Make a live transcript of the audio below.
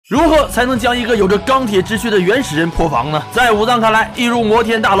如何才能将一个有着钢铁之躯的原始人破防呢？在武藏看来，一入摩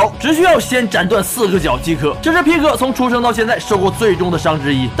天大楼，只需要先斩断4个脚即可。这是皮可从出生到现在受过最重的伤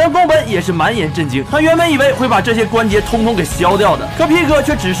之一。但宫本也是满眼震惊，他原本以为会把这些关节通通给削掉的，可皮可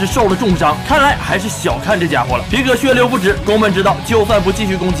却只是受了重伤，看来还是小看这家伙了。皮可血流不止，宫本知道，就算不继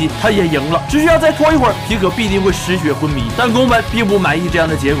续攻击，他也赢了，只需要再拖一会儿，皮可必定会失血昏迷。但宫本并不满意这样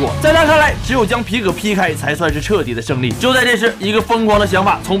的结果，在他看来，只有将皮可劈开才算是彻底的胜利。就在这时，一个疯狂的想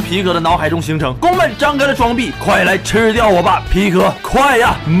法从皮可的脑海中形成，宫本张开了双臂，快来吃掉我吧，皮可，快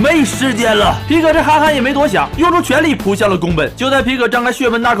呀，没时间了！皮可这哈哈也没多想，用出全力扑向了宫本。就在皮可张开血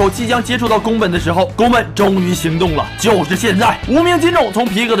盆大口即将接触到宫本的时候，宫本终于行动了，就是现在！无名金种从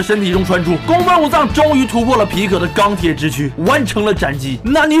皮可的身体中穿出，宫本武藏终于突破了皮可的钢铁之躯，完成了斩击。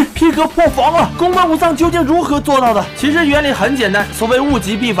那你皮可破防了，宫本武藏究竟如何做到的？其实原理很简单，所谓物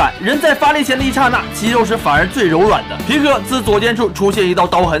极必反，人在发力前的一刹那，肌肉是反而最柔软的。皮可自左肩处出现一道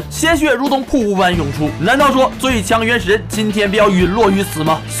刀痕，鲜血如同瀑布般涌出。难道说最强原始人今天便要陨落于此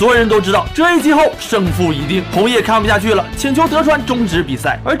吗？所有人都知道这一击后胜负已定，红叶看不下去了，请求德川终止比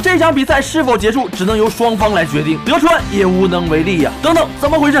赛。而这场比赛是否结束，只能由双方来决定，德川也无能为力呀。等等，怎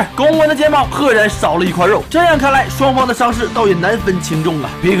么回事？宫本的肩膀赫然少了一块肉，这样看来，双方的伤势倒也难分轻重啊。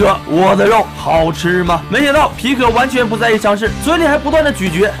皮可，我的肉好吃吗？没想到皮可完全不在意伤势，嘴里还不断的咀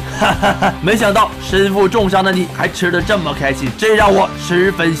嚼，哈哈哈！没想到身负重伤的你还吃得这么开心，这让我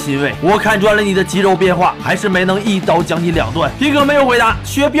十分欣慰。我看穿了你的肌肉变化，还是没能一刀将你两断。皮可没有回答，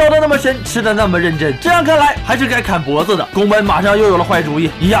血飙得那么深，吃得那么认真，这样看来还是该砍脖子的。宫本马上又有了坏主意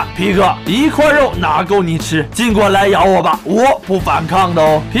呀，皮可，一块肉哪够你吃？尽管来咬我吧，我不反抗的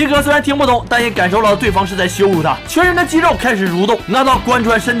哦。皮可虽然听不懂，但也感受到对方是在羞辱他，全身的肌肉开始蠕动，那道贯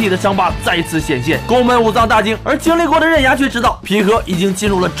穿身体的伤疤再次显现。宫本武藏大惊，而经历过的刃牙却知道皮可已经进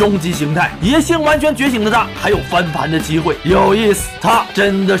入了终极形态，野性完全觉醒的他还有翻盘的机会。有意思，他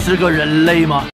真的是个人类吗？